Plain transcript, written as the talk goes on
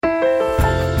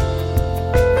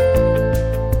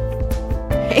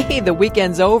Hey, the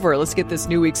weekend's over. Let's get this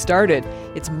new week started.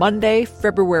 It's Monday,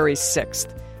 February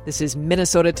 6th. This is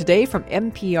Minnesota Today from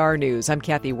NPR News. I'm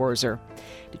Kathy Wurzer.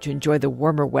 Did you enjoy the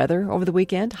warmer weather over the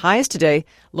weekend? Highs today,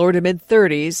 lower to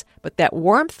mid-30s, but that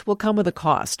warmth will come with a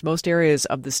cost. Most areas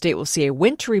of the state will see a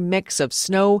wintry mix of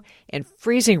snow and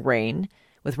freezing rain,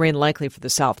 with rain likely for the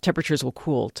south. Temperatures will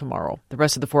cool tomorrow. The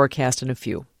rest of the forecast in a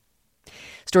few.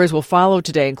 Stories will follow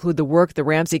today include the work the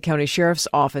Ramsey County Sheriff's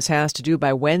Office has to do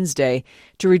by Wednesday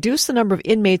to reduce the number of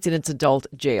inmates in its adult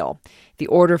jail. The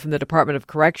order from the Department of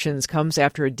Corrections comes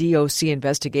after a DOC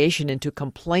investigation into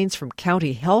complaints from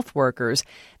county health workers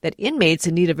that inmates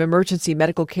in need of emergency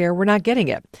medical care were not getting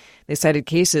it. They cited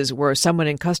cases where someone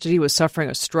in custody was suffering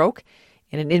a stroke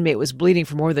and an inmate was bleeding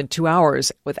for more than 2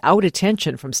 hours without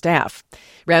attention from staff.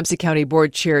 Ramsey County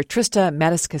Board Chair Trista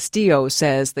Mattis-Castillo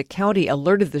says the county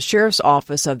alerted the sheriff's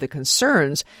office of the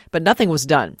concerns, but nothing was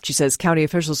done. She says county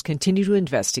officials continue to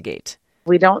investigate.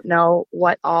 We don't know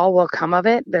what all will come of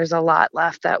it. There's a lot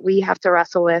left that we have to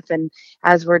wrestle with. And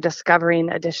as we're discovering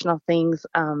additional things,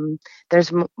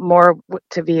 there's more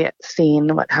to be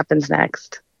seen what happens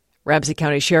next. Ramsey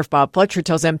County Sheriff Bob Fletcher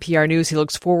tells NPR News he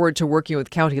looks forward to working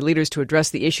with county leaders to address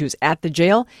the issues at the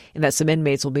jail and that some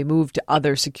inmates will be moved to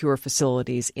other secure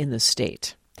facilities in the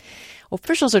state.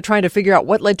 Officials are trying to figure out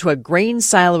what led to a grain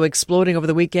silo exploding over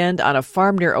the weekend on a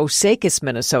farm near Osakis,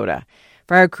 Minnesota.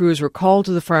 Fire crews were called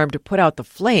to the farm to put out the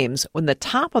flames when the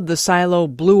top of the silo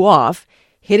blew off,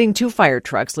 hitting 2 fire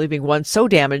trucks, leaving one so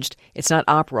damaged it's not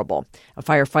operable. A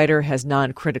firefighter has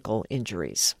non-critical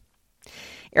injuries.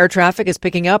 Air traffic is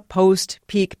picking up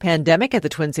post-peak pandemic at the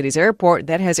Twin Cities Airport.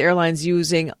 That has airlines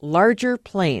using larger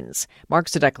planes. Mark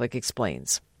Sadeklik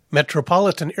explains.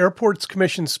 Metropolitan Airports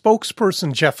Commission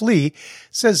spokesperson Jeff Lee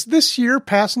says this year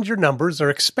passenger numbers are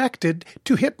expected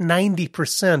to hit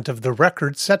 90% of the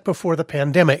record set before the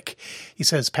pandemic. He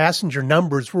says passenger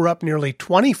numbers were up nearly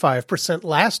 25%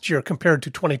 last year compared to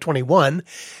 2021.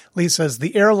 Lee says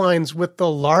the airlines with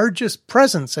the largest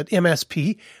presence at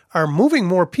MSP are moving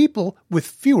more people with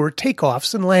fewer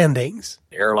takeoffs and landings.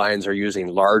 Airlines are using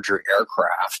larger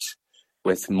aircraft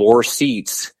with more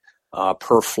seats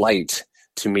per flight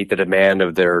to meet the demand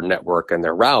of their network and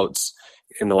their routes.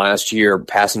 In the last year,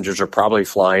 passengers are probably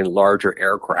flying larger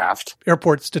aircraft.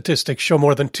 Airport statistics show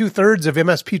more than 2/3 of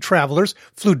MSP travelers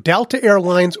flew Delta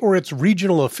Airlines or its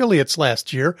regional affiliates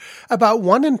last year. About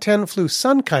 1 in 10 flew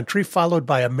Sun Country, followed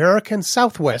by American,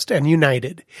 Southwest, and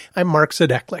United. I'm Mark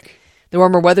Sadeklik. The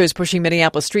warmer weather is pushing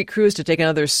Minneapolis street crews to take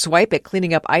another swipe at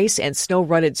cleaning up ice and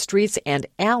snow-rutted streets and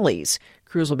alleys.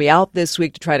 Crews will be out this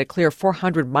week to try to clear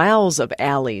 400 miles of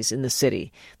alleys in the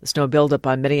city. The snow buildup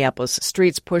on Minneapolis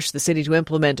streets pushed the city to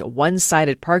implement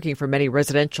one-sided parking for many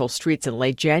residential streets in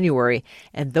late January,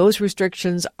 and those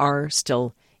restrictions are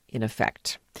still in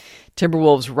effect.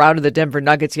 Timberwolves routed the Denver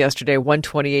Nuggets yesterday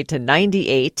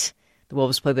 128-98. The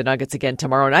Wolves play the Nuggets again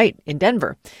tomorrow night in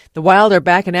Denver. The Wild are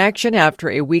back in action after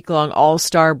a week-long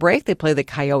all-star break. They play the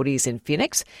Coyotes in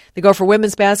Phoenix. The Gopher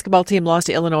women's basketball team lost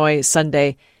to Illinois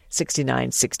Sunday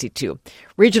 69-62.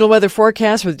 Regional weather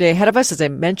forecast for the day ahead of us. As I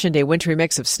mentioned, a wintry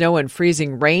mix of snow and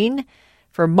freezing rain.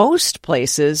 For most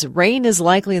places, rain is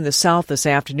likely in the south this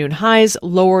afternoon. Highs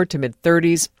lower to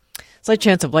mid-30s. Slight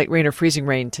chance of light rain or freezing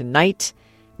rain tonight.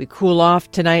 We cool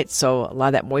off tonight, so a lot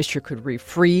of that moisture could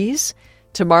refreeze.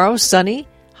 Tomorrow, sunny.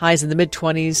 Highs in the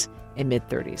mid-20s and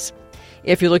mid-30s.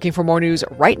 If you're looking for more news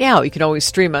right now, you can always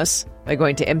stream us by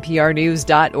going to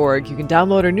nprnews.org. You can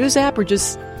download our news app or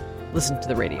just listen to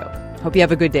the radio. Hope you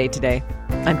have a good day today.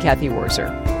 I'm Kathy Wurzer.